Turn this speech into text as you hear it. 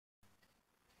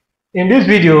In this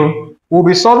video, we'll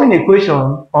be solving a question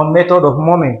on method of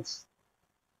moments.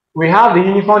 We have the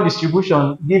uniform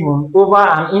distribution given over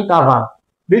an interval.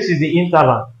 This is the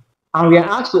interval. And we are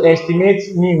asked to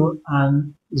estimate mu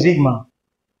and sigma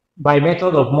by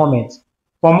method of moments.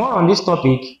 For more on this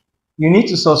topic, you need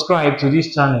to subscribe to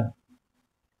this channel.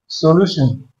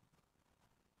 Solution.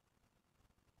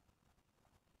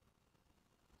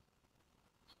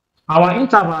 Our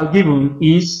interval given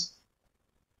is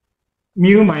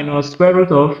mu minus square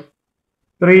root of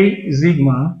 3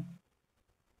 sigma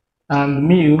and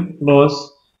mu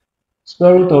plus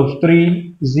square root of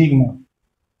 3 sigma.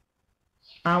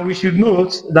 And we should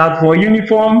note that for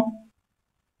uniform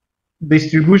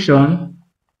distribution,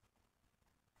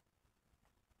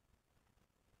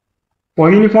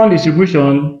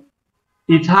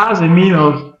 it has a mean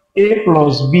of a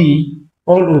plus b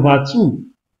all over 2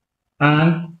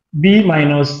 and b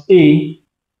minus a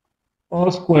all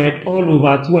squared all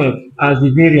over 12 as the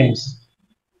variance.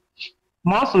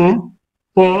 More so,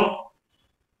 for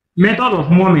method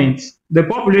of moments, the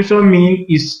population mean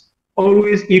is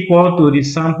always equal to the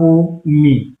sample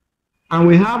mean. And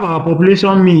we have our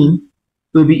population mean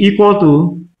to be equal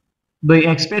to the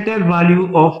expected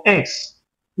value of x,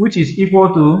 which is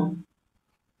equal to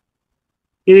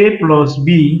a plus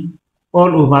b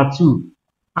all over 2.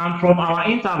 And from our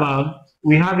interval,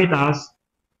 we have it as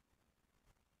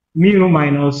mu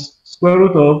minus square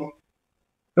root of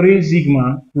 3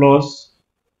 sigma plus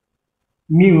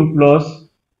mu plus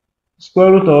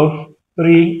square root of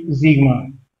 3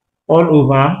 sigma all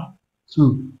over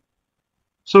 2.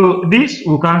 So this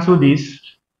will cancel this.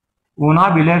 We will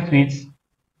now be left with,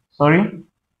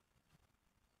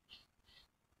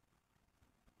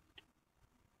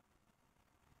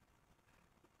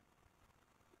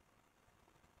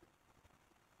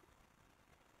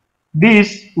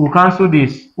 this will cancel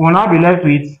this. We will now be left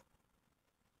with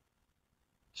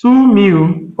 2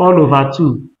 mu all over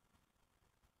 2.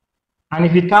 And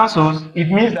if it cancels, it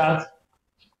means that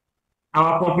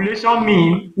our population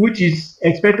mean, which is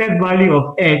expected value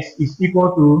of x, is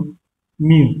equal to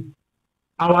mu.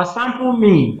 Our sample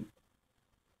mean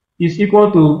is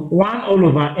equal to 1 all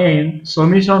over n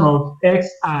summation of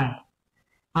xi.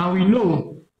 And we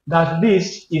know that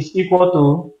this is equal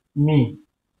to mean.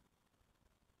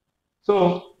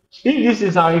 So if this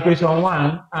is our equation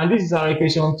 1 and this is our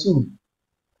equation 2,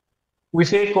 we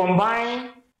say combine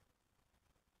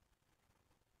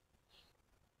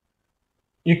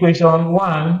equation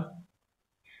 1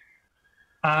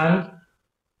 and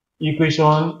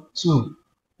equation 2.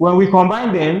 When we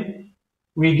combine them,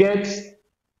 we get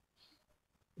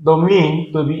the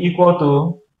mean to be equal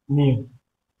to mu.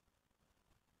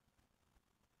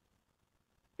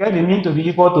 Get the mean to be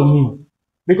equal to mu.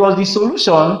 Because the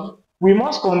solution, we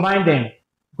must combine them.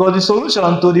 Because the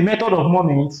solution to the method of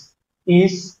moments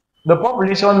is the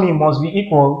population mean must be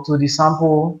equal to the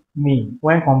sample mean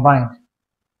when combined.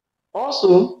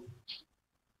 Also,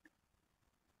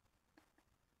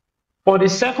 for the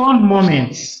second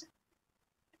moment,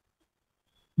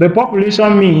 the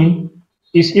population mean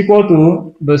is equal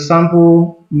to the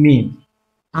sample mean.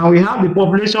 And we have the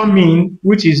population mean,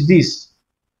 which is this,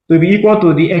 to be equal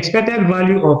to the expected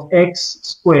value of x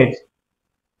squared.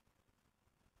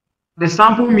 The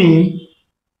sample mean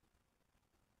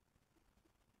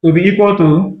to be equal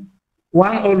to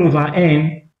 1 all over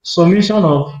n summation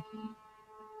of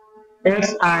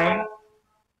xi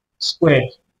squared.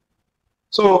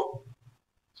 So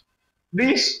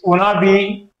this will now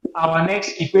be our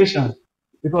next equation,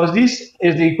 because this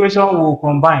is the equation we will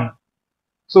combine.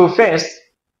 So first,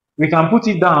 we can put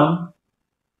it down.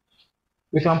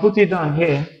 We can put it down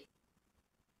here.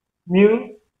 Mu,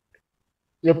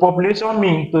 the population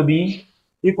mean to be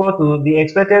equal to the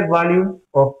expected value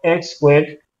of x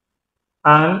squared,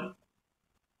 and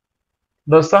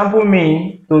the sample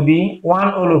mean to be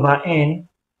 1 all over n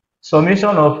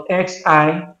summation of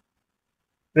xi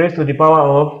raised to the power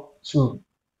of 2.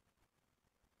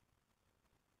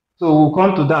 So we'll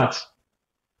come to that.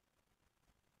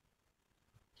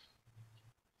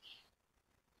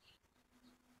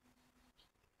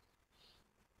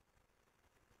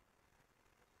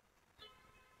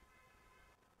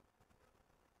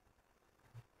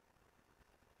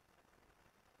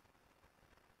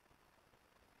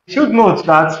 You should note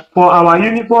that for our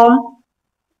uniform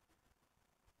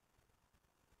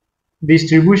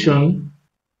distribution,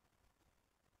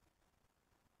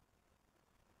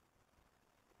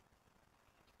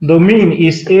 the mean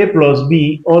is a plus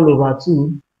b all over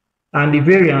 2, and the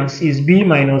variance is b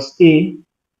minus a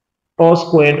all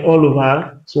squared all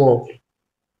over 12.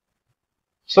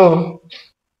 So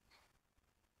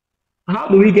how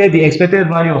do we get the expected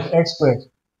value of x squared?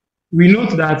 we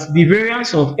note that the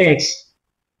variance of x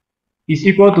is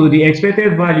equal to the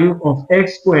expected value of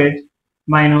x squared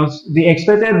minus the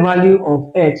expected value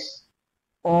of x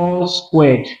all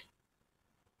squared.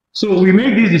 So we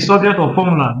make this the subject of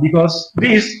formula because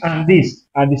this and this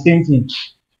are the same thing.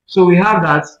 So we have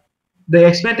that the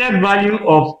expected value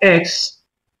of x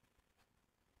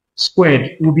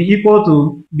squared will be equal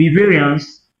to the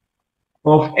variance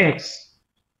of x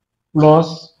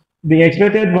plus the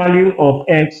expected value of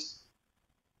x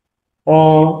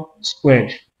all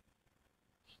squared.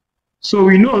 So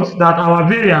we note that our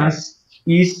variance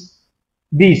is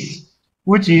this,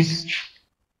 which is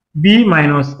b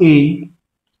minus a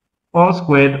all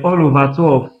squared all over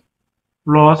 12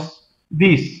 plus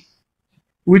this,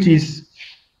 which is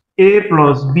a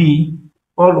plus b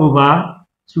all over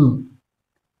 2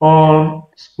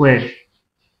 all squared.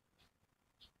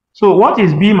 So what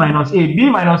is b minus a? B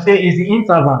minus a is the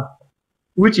interval,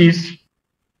 which is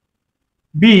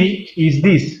b is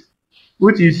this,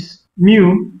 which is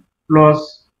mu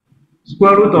plus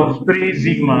square root of 3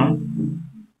 sigma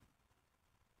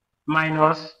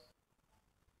minus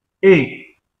a,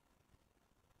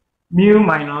 mu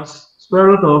minus square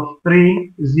root of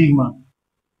 3 sigma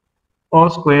all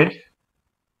squared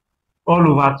all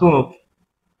over 12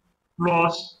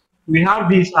 plus we have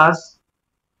this as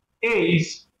a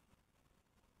is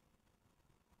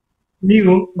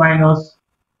mu minus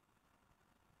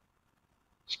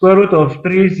square root of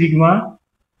 3 sigma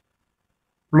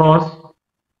plus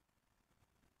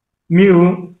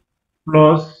mu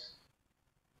plus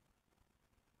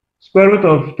square root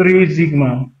of 3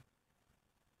 sigma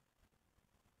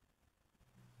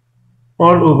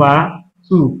all over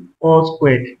 2 all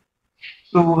squared.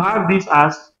 So we'll have this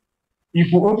as,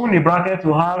 if we open the bracket,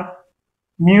 we'll have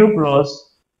mu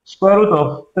plus square root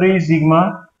of 3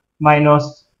 sigma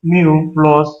minus mu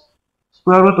plus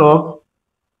square root of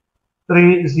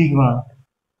 3 sigma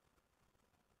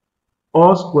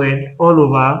all squared all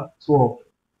over 12.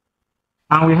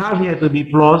 And we have here to be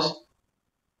plus.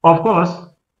 Of course,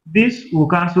 this will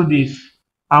cancel this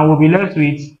and we'll be left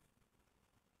with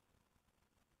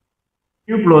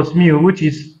mu plus mu, which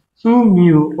is 2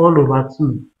 mu all over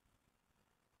 2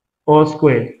 all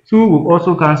squared. 2 will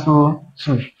also cancel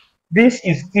 2. This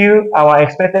is still our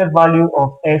expected value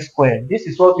of x squared. This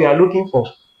is what we are looking for.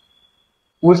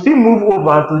 We'll still move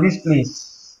over to this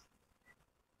place.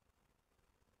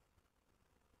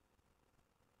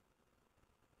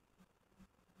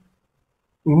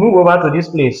 We move over to this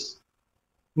place.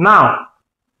 Now,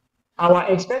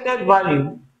 our expected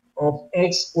value of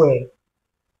x squared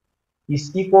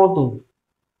is equal to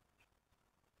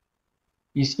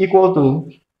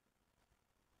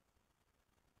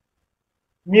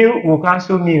mu will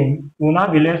cancel mu. We'll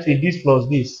now be left with this plus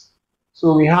this.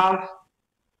 So we have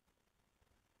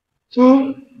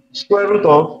 2 square root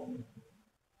of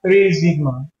 3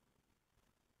 sigma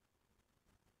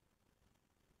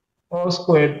all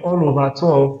squared all over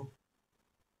 12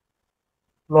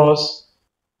 plus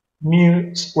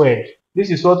mu squared.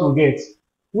 This is what we get,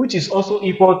 which is also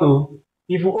equal to,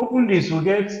 if we open this, we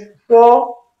get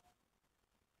 4,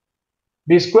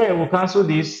 the square will cancel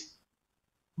this,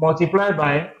 multiplied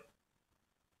by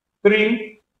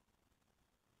 3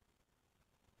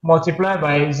 multiplied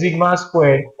by sigma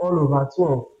squared all over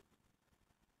 12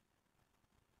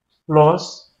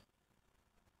 plus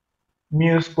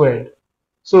mu squared.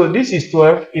 So this is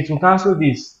 12, it will cancel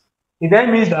this. It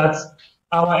then means that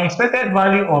our expected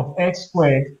value of x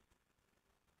squared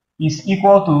is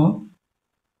equal to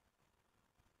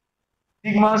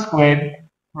sigma squared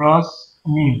plus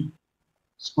mu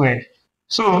squared.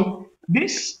 So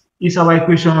this is our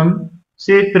equation,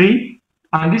 say 3,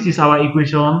 and this is our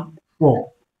equation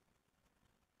 4.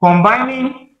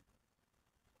 Combining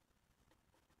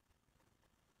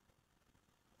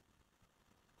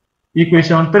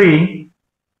equation 3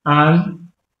 and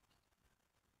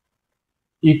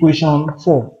equation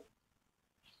 4.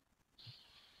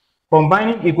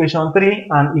 Combining equation 3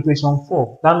 and equation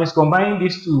 4. That means combining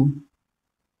these two.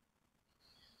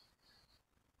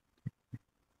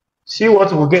 See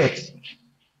what we'll get.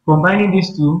 Combining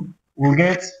these two, we'll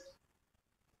get,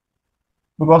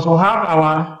 because we'll have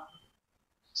our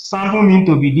sample mean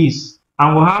to be this,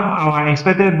 and we'll have our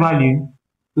expected value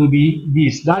to be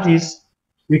this. That is,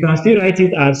 we can still write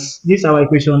it as, this our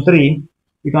equation 3,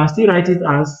 we can still write it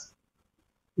as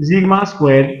sigma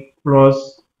squared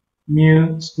plus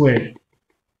mu squared,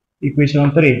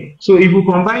 equation 3. So if we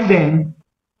combine them,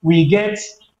 we get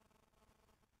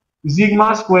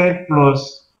sigma squared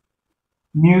plus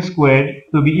mu squared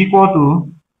to be equal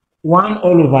to 1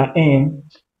 all over n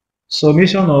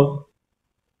summation of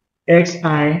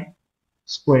xi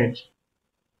squared.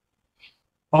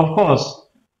 Of course,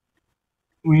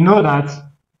 we know that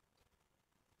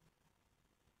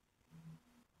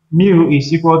mu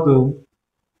is equal to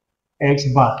x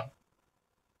bar.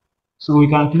 So we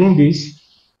can clean this.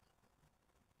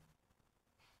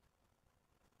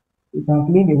 We can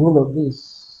clean the whole of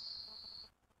this.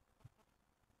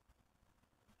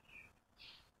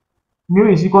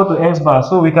 Mu is equal to x bar.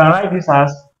 So we can write this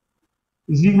as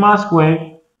sigma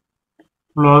squared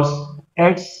plus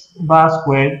x bar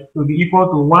squared to be equal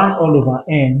to 1 all over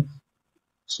n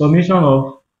summation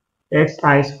of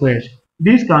xi squared.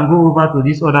 This can go over to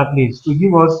this other place to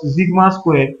give us sigma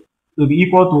squared to be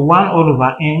equal to 1 all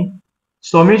over n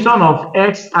summation of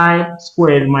xi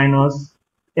squared minus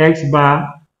x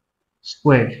bar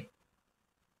squared,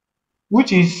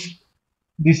 which is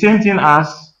the same thing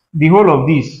as the whole of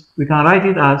this. We can write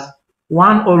it as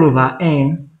 1 all over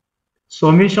n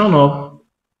summation of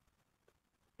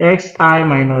xi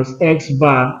minus x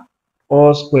bar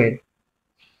all squared.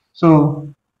 So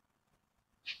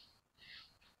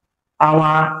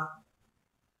our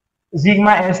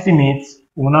sigma estimate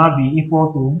will now be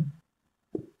equal to,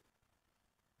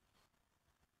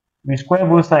 we square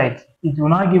both sides, it will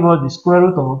now give us the square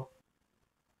root of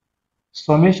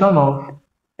summation of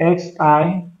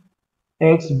xi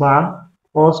x bar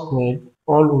all squared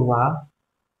all over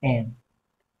n.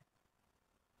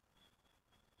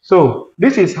 So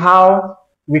this is how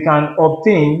we can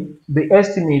obtain the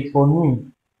estimate for mu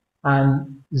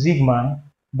and sigma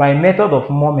by method of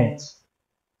moments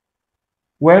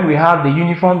when we have the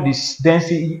uniform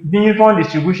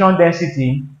distribution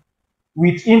density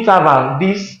with interval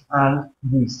this and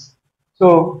this.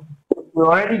 So we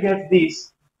already get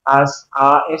this as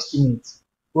our estimate.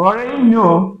 We already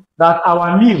know that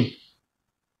our mu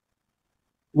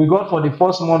we got for the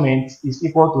first moment is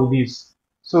equal to this.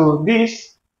 So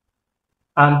this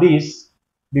and this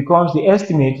becomes the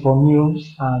estimate for mu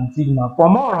and sigma. For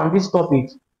more on this topic,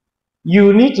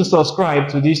 you need to subscribe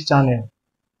to this channel.